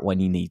approach that when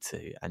you need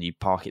to, and you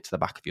park it to the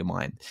back of your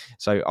mind.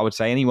 So I would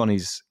say anyone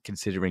who's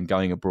considering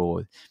going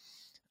abroad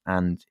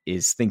and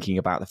is thinking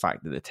about the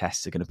fact that the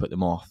tests are going to put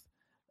them off,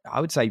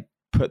 I would say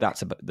put that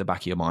to the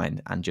back of your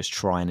mind and just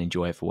try and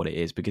enjoy it for what it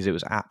is, because it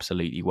was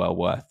absolutely well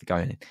worth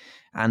going.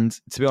 And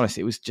to be honest,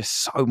 it was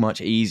just so much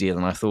easier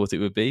than I thought it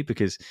would be,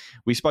 because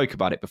we spoke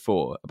about it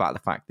before, about the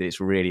fact that it's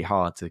really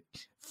hard to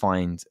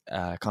find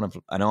kind of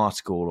an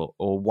article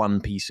or one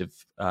piece of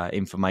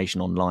information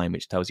online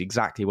which tells you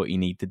exactly what you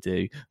need to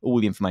do, all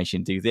the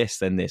information, do this,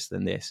 then this,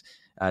 then this.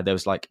 There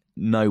was like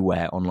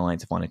nowhere online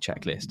to find a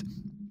checklist.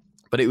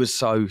 But it was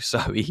so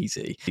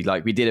easy.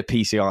 Like we did a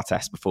PCR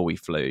test before we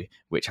flew,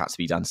 which had to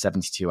be done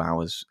 72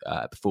 hours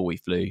before we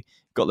flew.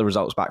 Got the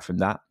results back from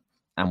that,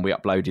 and we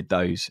uploaded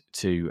those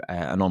to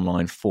an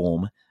online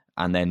form.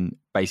 And then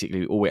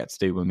basically all we had to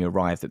do when we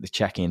arrived at the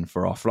check-in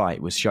for our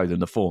flight was show them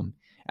the form.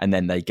 And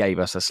then they gave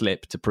us a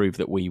slip to prove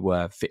that we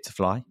were fit to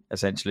fly,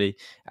 essentially.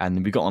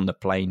 And we got on the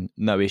plane,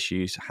 no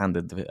issues,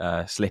 handed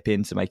the slip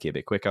in to make it a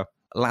bit quicker.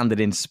 Landed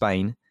in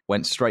Spain.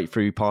 Went straight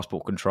through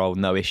passport control,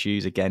 no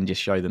issues. Again, just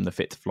show them the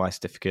fit to fly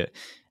certificate.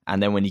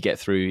 And then when you get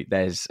through,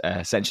 there's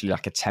essentially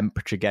like a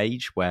temperature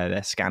gauge where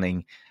they're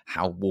scanning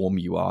how warm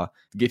you are.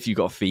 If you've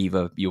got a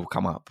fever, you'll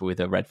come up with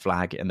a red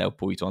flag and they'll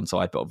pull you to one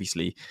side. But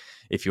obviously,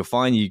 if you're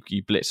fine, you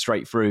blitz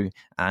straight through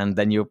and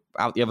then you're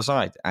out the other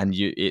side. And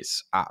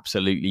it's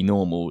absolutely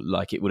normal,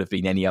 like it would have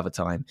been any other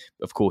time.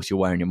 Of course, you're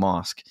wearing your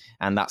mask.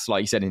 And that's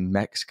like you said in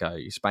Mexico,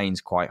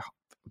 Spain's quite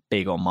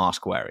big on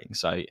mask wearing.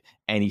 So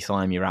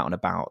anytime you're out and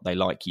about, they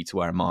like you to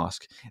wear a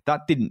mask.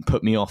 That didn't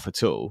put me off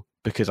at all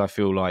because I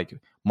feel like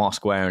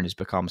mask wearing has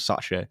become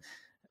such a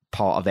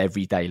part of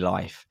everyday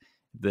life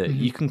that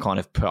you can kind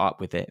of put up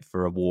with it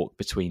for a walk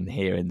between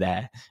here and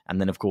there. And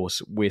then, of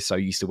course, we're so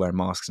used to wearing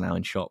masks now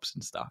in shops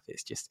and stuff.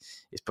 It's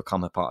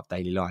become a part of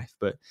daily life.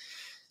 But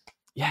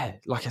yeah,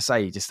 like I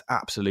say, just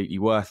absolutely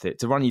worth it.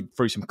 To run you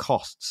through some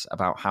costs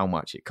about how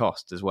much it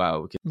costs as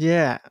well.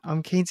 Yeah,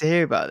 I'm keen to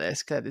hear about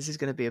this, Claire. This is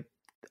going to be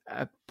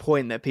a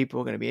point that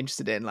people are going to be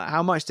interested in. Like,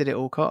 how much did it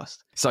all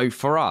cost? So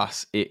for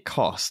us, it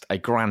cost a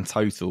grand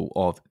total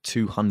of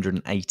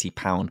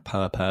 £280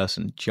 per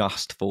person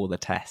just for the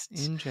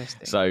tests.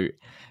 Interesting. So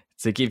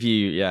to give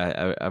you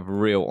a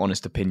real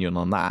honest opinion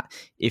on that,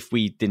 if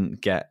we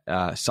didn't get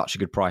such a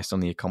good price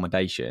on the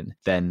accommodation,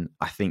 then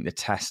I think the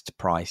test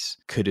price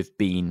could have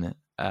been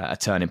a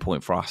turning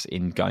point for us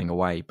in going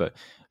away. But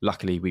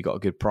luckily we got a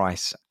good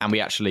price, and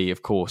we actually,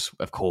 of course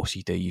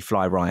you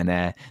fly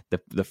Ryanair.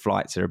 The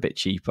flights are a bit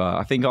cheaper.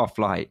 I think our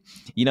flight,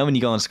 when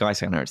you go on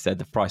Skyscanner, it said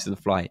the price of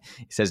the flight,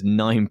 it says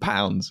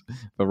 £9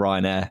 for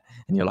Ryanair,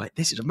 and you're like,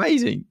 this is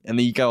amazing. And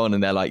then you go on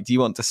and they're like, do you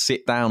want to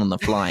sit down on the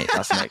flight?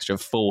 That's an extra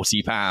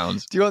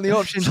 £40. Do you want the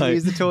option to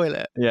use the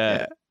toilet?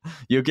 Yeah.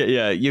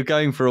 You're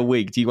going for a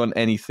week. Do you want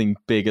anything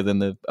bigger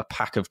than a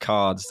pack of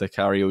cards to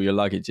carry all your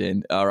luggage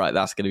in? All right,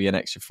 that's going to be an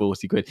extra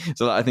 40 quid.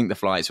 So I think the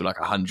flights were like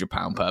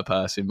 £100 per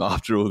person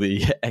after all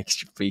the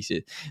extra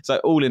pieces. So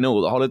all in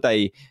all, the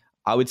holiday,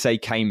 I would say,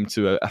 came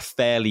to a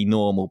fairly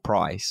normal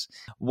price.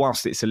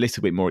 Whilst it's a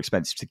little bit more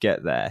expensive to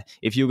get there,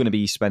 if you're going to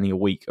be spending a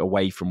week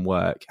away from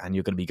work and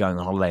you're going to be going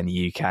on holiday in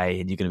the UK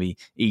and you're going to be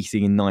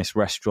eating in nice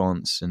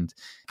restaurants and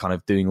kind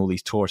of doing all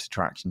these tourist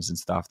attractions and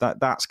stuff,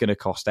 that's going to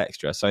cost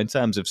extra. So in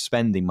terms of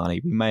spending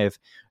money, we may have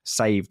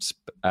saved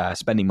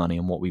spending money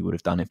on what we would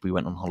have done if we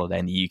went on holiday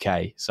in the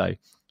UK. So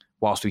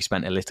whilst we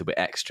spent a little bit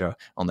extra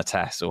on the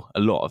test, or a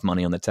lot of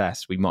money on the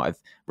test, we might have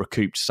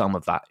recouped some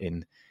of that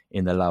in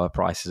the lower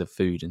prices of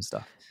food and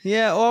stuff.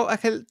 Yeah, well,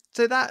 okay.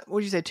 So that, what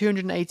did you say,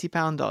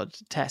 £280 odd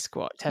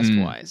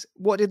test-wise?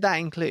 What did that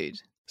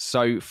include?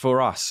 So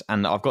for us,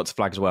 and I've got to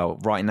flag as well,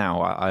 right now,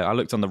 I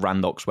looked on the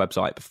Randox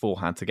website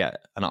beforehand to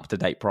get an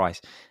up-to-date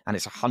price, and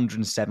it's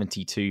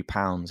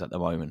 £172 at the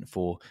moment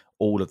for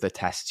all of the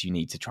tests you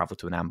need to travel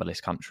to an amber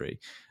list country.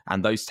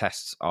 And those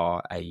tests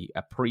are a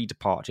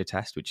pre-departure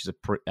test, which is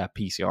a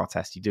PCR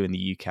test you do in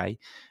the UK,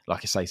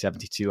 like I say,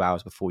 72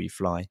 hours before you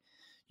fly.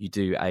 You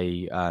do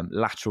a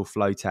lateral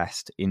flow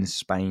test in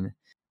Spain.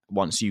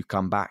 Once you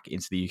come back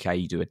into the UK,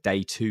 you do a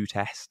day 2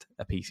 test,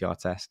 a PCR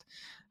test.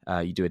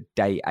 You do a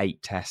day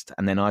 8 test.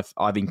 And then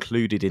I've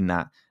included in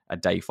that a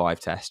day 5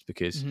 test,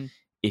 because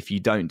if you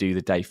don't do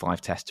the day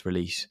 5 test to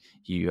release,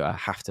 you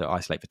have to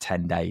isolate for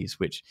 10 days,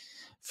 which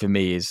for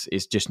me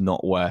is just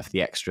not worth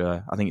the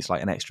extra. I think it's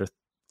like an extra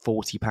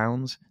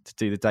 £40 to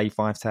do the day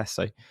 5 test.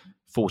 So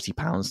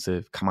 £40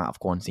 to come out of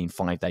quarantine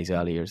 5 days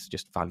earlier is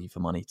just value for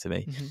money to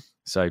me.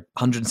 So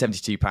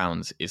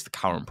 £172 is the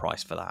current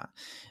price for that.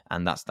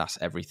 And that's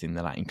everything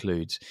that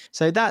includes.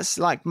 So that's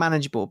like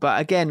manageable. But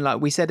again,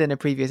 like we said in a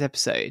previous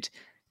episode,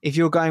 if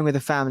you're going with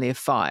a family of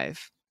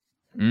 5,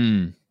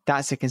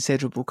 that's a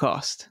considerable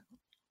cost.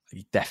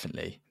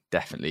 Definitely.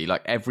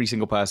 Like every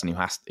single person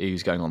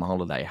who's going on a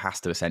holiday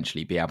has to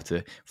essentially be able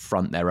to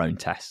front their own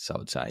tests, I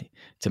would say,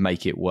 to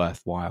make it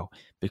worthwhile.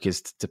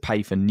 Because to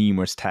pay for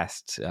numerous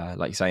tests,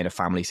 like you say, in a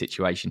family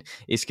situation,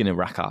 it's going to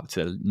rack up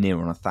to near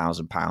on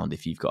 £1,000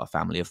 if you've got a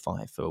family of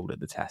 5 for all of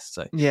the tests.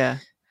 So yeah,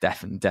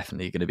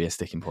 definitely going to be a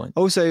sticking point.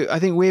 Also, I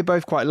think we're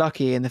both quite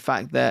lucky in the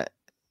fact that,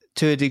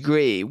 to a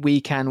degree,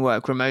 we can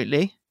work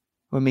remotely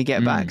when we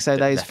get back. So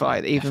those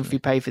 5, even if we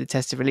pay for the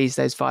test to release,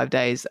 those 5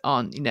 days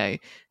aren't,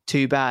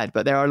 too bad.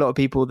 But there are a lot of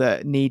people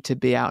that need to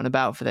be out and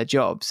about for their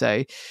job.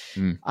 So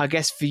I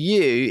guess for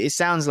you, it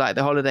sounds like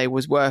the holiday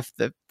was worth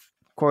the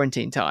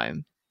quarantine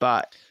time.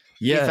 But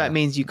if that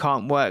means you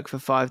can't work for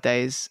 5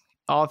 days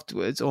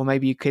afterwards, or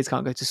maybe your kids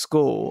can't go to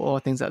school or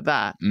things like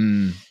that,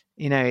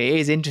 it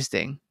is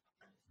interesting.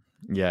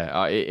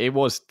 Yeah, it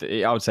was,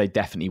 I would say,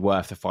 definitely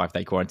worth the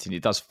 5-day quarantine.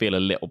 It does feel a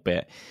little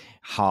bit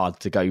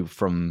hard to go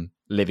from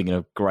living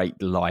a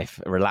great life,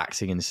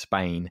 relaxing in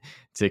Spain,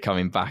 to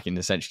coming back and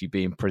essentially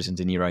being imprisoned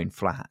in your own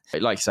flat.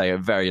 Like you say,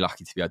 I'm very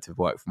lucky to be able to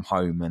work from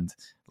home and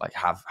like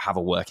have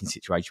a working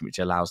situation which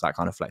allows that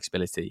kind of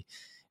flexibility.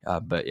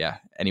 But yeah,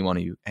 anyone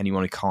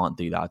who can't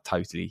do that, I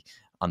totally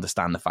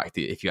understand the fact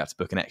that if you had to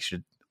book an extra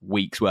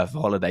week's worth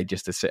of holiday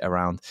just to sit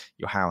around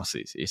your house,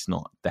 it's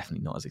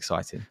definitely not as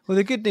exciting. Well,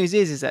 the good news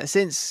is that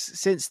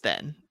since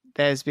then,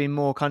 there's been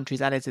more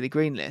countries added to the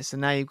green list,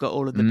 and now you've got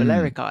all of the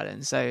Balearic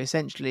Islands. So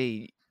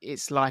essentially,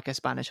 it's like a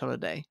Spanish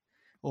holiday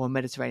or a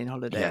Mediterranean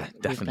holiday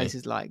with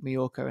places like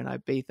Mallorca and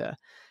Ibiza.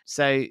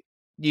 So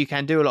you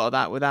can do a lot of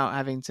that without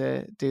having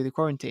to do the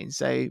quarantine.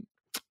 So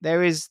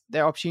there are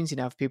opportunity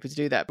now for people to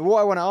do that. But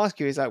what I want to ask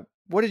you is, like,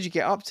 what did you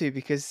get up to?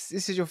 Because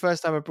this is your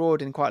first time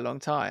abroad in quite a long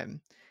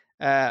time.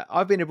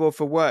 I've been abroad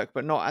for work,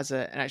 but not as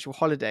an actual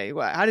holiday.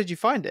 How did you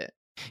find it?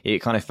 It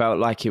kind of felt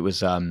like it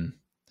was a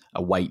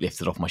weight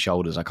lifted off my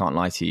shoulders. I can't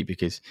lie to you,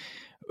 because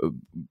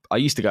I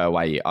used to go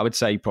away, I would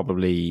say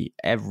probably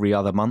every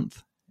other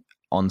month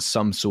on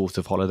some sort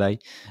of holiday,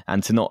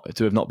 and to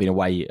have not been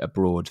away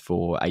abroad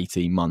for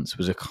 18 months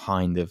was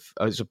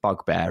a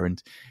bugbear.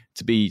 And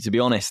to be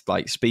honest,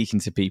 like speaking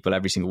to people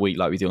every single week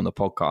like we do on the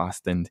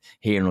podcast and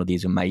hearing all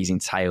these amazing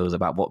tales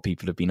about what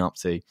people have been up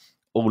to,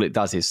 all it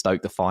does is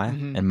stoke the fire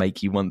and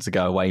make you want to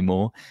go away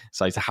more.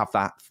 So to have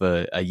that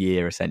for a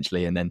year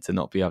essentially, and then to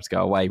not be able to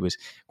go away was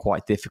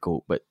quite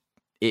difficult. But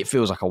it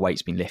feels like a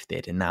weight's been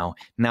lifted. And now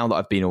that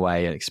I've been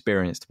away and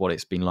experienced what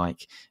it's been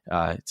like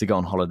to go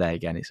on holiday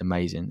again, it's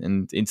amazing.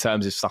 And in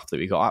terms of stuff that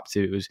we got up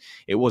to,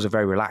 it was a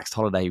very relaxed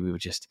holiday. We were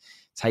just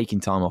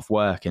taking time off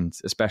work, and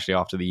especially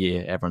after the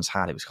year everyone's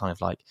had, it was kind of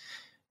like,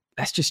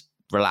 let's just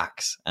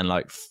relax and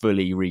like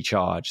fully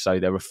recharge. So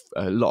there were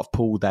a lot of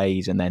pool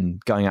days, and then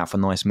going out for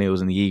nice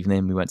meals in the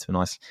evening. We went to a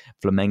nice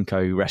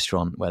flamenco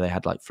restaurant where they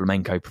had like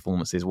flamenco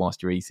performances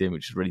whilst you're eating,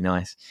 which is really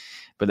nice.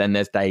 But then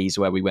there's days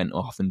where we went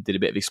off and did a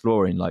bit of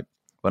exploring, like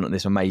went on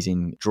this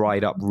amazing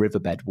dried up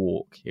riverbed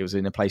walk. It was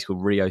in a place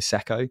called Rio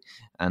Seco,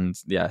 and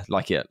yeah,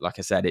 like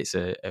I said, it's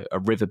a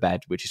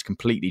riverbed which is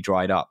completely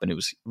dried up, and it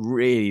was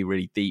really,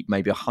 really deep,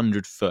 maybe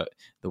 100 foot,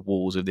 the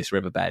walls of this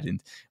riverbed,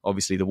 and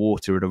obviously the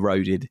water had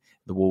eroded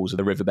the walls of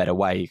the riverbed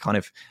away, kind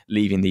of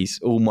leaving these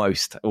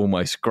almost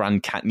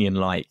Grand Canyon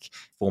like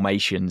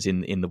formations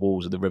in the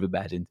walls of the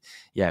riverbed. And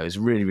yeah, it was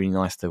really, really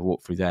nice to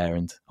walk through there,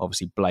 and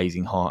obviously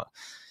blazing hot.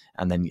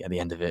 And then at the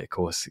end of it, of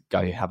course,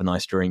 go have a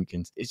nice drink.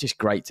 And it's just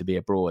great to be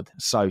abroad.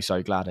 So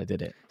glad I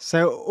did it.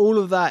 So all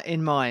of that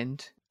in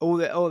mind, all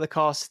the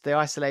costs, the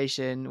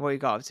isolation, what you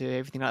got up to,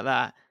 everything like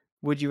that,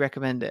 would you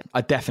recommend it?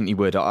 I definitely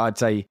would. I'd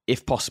say,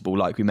 if possible,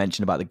 like we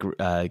mentioned about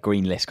the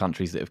green list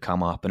countries that have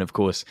come up, and of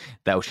course,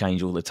 they'll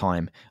change all the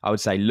time. I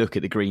would say look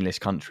at the green list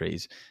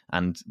countries,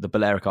 and the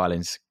Balearic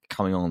Islands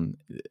coming on,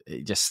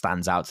 it just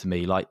stands out to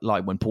me. Like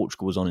when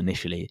Portugal was on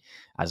initially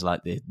as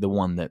like the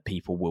one that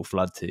people will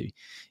flood to.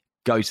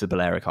 Go to the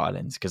Balearic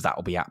Islands, because that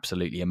will be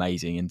absolutely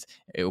amazing, and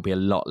it will be a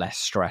lot less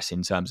stress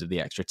in terms of the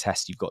extra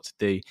tests you've got to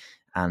do,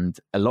 and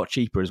a lot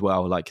cheaper as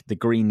well. Like the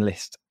green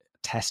list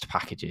test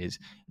packages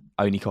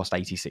only cost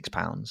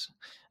 £86,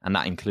 and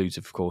that includes,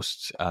 of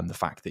course, the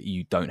fact that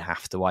you don't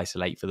have to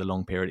isolate for the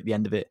long period at the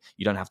end of it.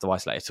 You don't have to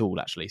isolate at all,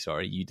 actually.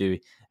 Sorry, you do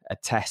a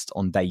test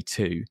on day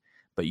 2,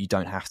 but you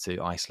don't have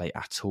to isolate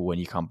at all when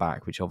you come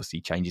back, which obviously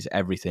changes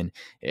everything.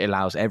 It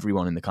allows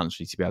everyone in the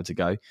country to be able to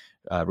go,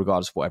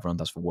 regardless of what everyone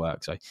does for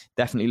work. So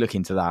definitely look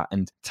into that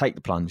and take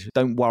the plunge.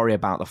 Don't worry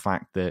about the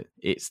fact that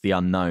it's the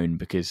unknown,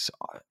 because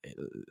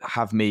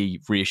have me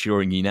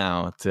reassuring you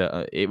now,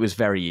 it was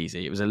very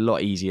easy. It was a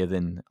lot easier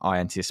than I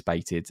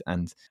anticipated.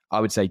 And I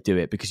would say do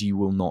it, because you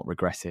will not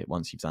regret it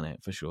once you've done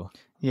it, for sure.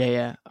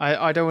 Yeah.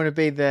 I don't want to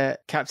be the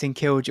Captain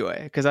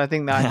Killjoy, because I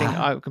think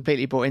I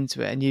completely bought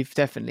into it, and you've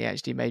definitely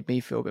actually made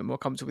me feel a bit more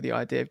comfortable with the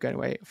idea of going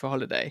away for a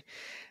holiday.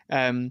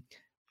 But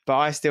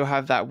I still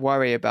have that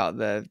worry about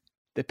the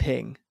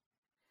ping,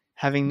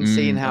 having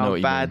seen how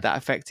bad that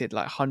affected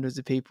like hundreds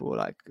of people,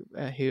 like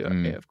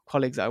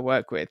colleagues that I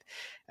work with,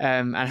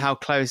 and how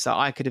close that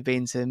I could have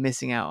been to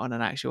missing out on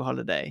an actual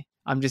holiday.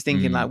 I'm just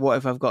thinking, like, what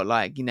if I've got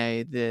like,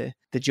 the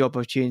job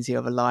opportunity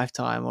of a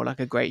lifetime, or like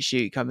a great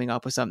shoot coming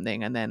up or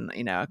something, and then,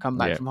 I come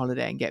back from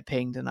holiday and get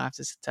pinged and I have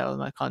to tell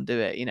them I can't do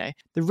it.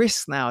 The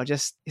risk now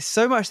just is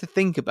so much to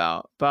think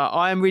about. But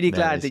I am really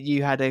glad that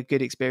you had a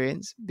good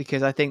experience,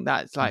 because I think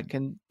that's like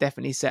can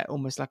definitely set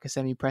almost like a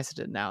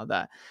semi-precedent now,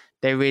 that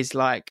there is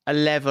like a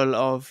level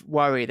of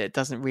worry that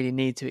doesn't really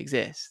need to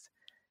exist.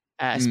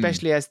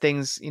 Especially as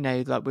things,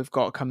 like we've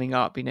got coming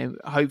up,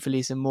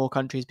 hopefully some more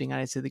countries being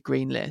added to the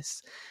green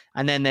list.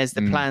 And then there's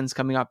the plans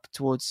coming up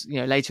towards,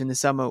 later in the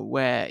summer,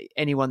 where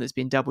anyone that's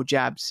been double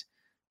jabbed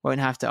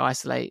won't have to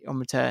isolate on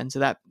return. So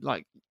that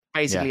like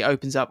basically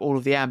opens up all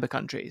of the amber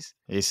countries.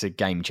 It's a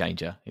game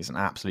changer. It's an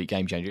absolute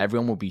game changer.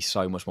 Everyone will be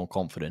so much more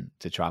confident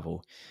to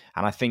travel.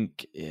 And I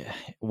think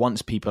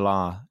once people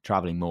are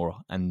traveling more,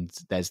 and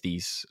there's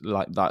these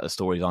like the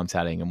stories I'm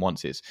telling, and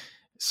once it's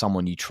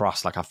someone you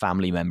trust, like a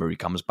family member who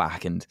comes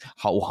back and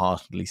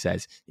wholeheartedly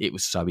says it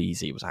was so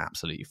easy, it was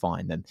absolutely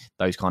fine, then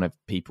those kind of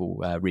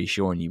people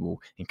reassuring you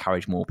will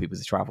encourage more people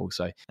to travel.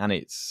 So, and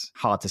it's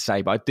hard to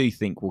say, but I do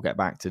think we'll get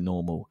back to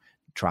normal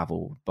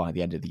travel by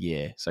the end of the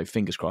year. So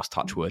fingers crossed,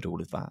 touch wood,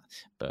 all of that.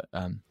 But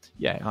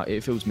yeah,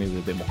 it fills me with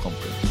a bit more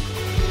confidence.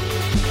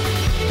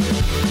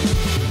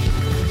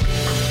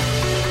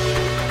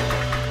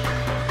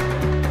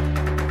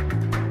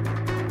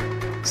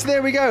 So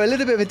there we go, a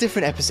little bit of a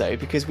different episode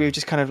because we were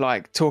just kind of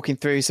like talking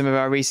through some of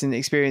our recent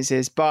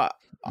experiences, but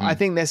I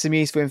think there's some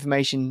useful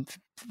information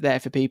there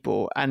for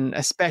people, and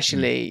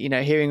especially, you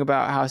know, hearing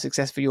about how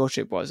successful your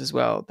trip was as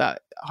well,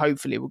 that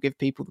hopefully will give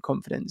people the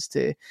confidence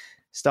to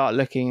start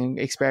looking and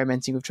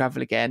experimenting with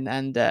travel again,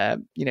 and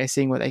you know,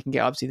 seeing what they can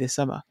get up to this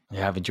summer.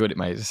 Yeah, I've enjoyed it,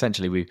 mate.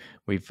 Essentially,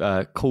 we've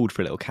called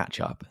for a little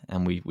catch up,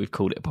 and we've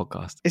called it a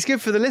podcast. It's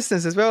good for the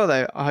listeners as well,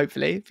 though,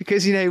 hopefully,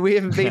 because you know we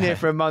haven't been here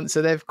for a month,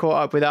 so they've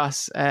caught up with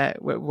us,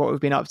 what we've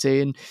been up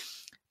to, and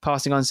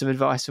passing on some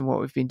advice from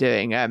what we've been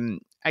doing.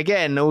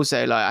 Again,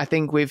 also, like I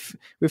think we've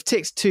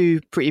ticked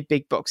two pretty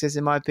big boxes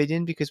in my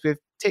opinion, because we've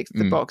ticked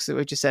the box that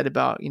we've just said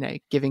about, you know,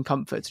 giving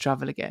comfort to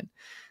travel again,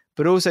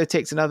 but also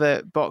ticked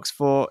another box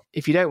for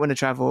if you don't want to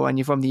travel and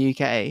you're from the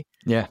UK.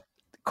 Yeah,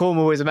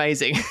 Cornwall is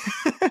amazing.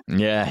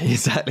 Yeah,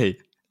 exactly.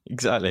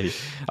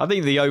 I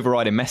think the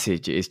overriding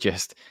message is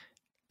just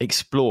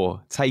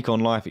explore, take on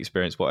life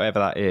experience, whatever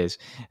that is,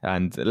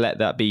 and let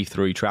that be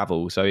through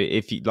travel. So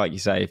if you, like you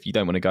say, if you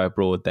don't want to go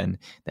abroad, then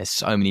there's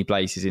so many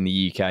places in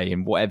the UK,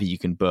 and whatever you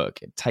can book,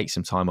 take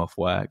some time off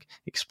work,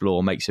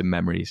 explore, make some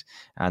memories,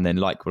 and then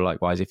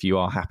likewise, if you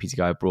are happy to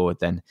go abroad,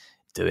 then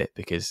do it,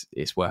 because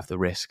it's worth the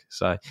risk.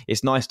 So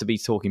it's nice to be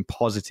talking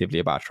positively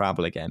about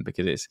travel again,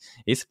 because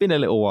it's been a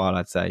little while,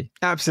 I'd say.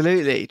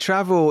 Absolutely.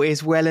 Travel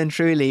is well and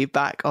truly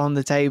back on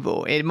the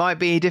table. It might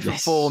be different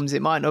forms,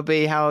 it might not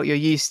be how you're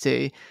used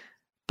to,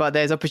 but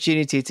there's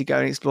opportunity to go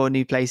and explore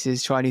new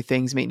places, try new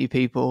things, meet new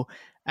people.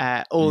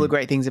 All the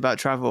great things about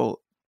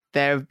travel,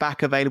 they're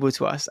back available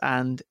to us,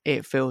 and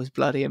it feels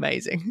bloody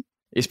amazing.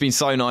 It's been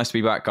so nice to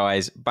be back,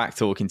 guys, back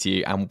talking to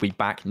you, and we'll be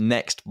back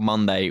next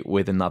Monday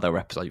with another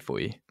episode for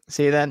you.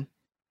 See you then.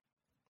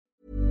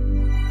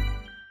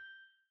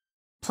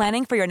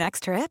 Planning for your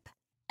next trip?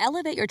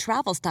 Elevate your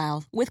travel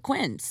style with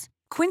Quince.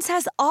 Quince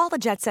has all the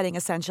jet-setting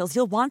essentials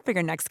you'll want for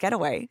your next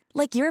getaway,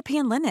 like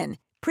European linen,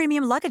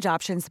 premium luggage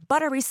options,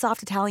 buttery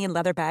soft Italian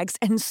leather bags,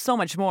 and so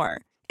much more.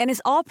 And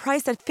is all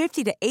priced at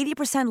 50 to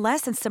 80%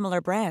 less than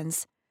similar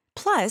brands.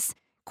 Plus,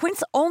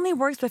 Quince only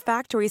works with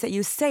factories that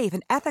use safe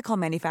and ethical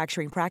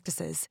manufacturing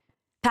practices.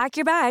 Pack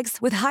your bags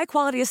with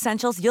high-quality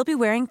essentials you'll be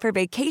wearing for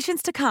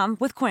vacations to come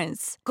with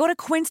Quince. Go to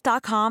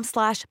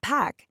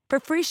quince.com/pack for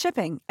free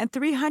shipping and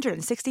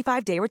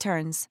 365-day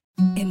returns.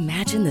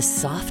 Imagine the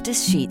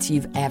softest sheets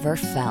you've ever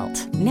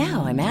felt.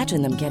 Now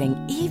imagine them getting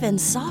even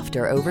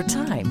softer over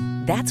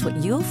time. That's what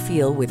you'll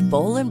feel with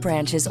Boll &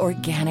 Branch's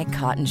organic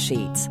cotton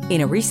sheets.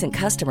 In a recent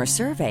customer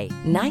survey,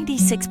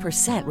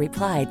 96%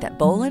 replied that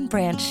Boll &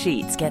 Branch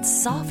sheets get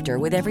softer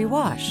with every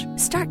wash.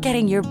 Start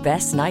getting your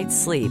best night's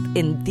sleep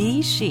in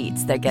these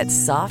sheets that get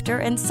softer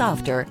and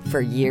softer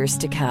for years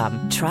to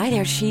come. Try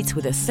their sheets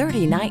with a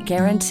 30-night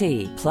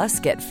guarantee.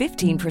 Plus, get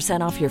 15%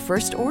 off your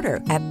first order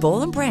at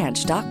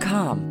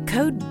bollandbranch.com.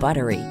 Code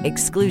BUTTERY.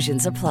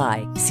 Exclusions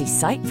apply. See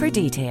site for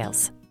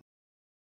details.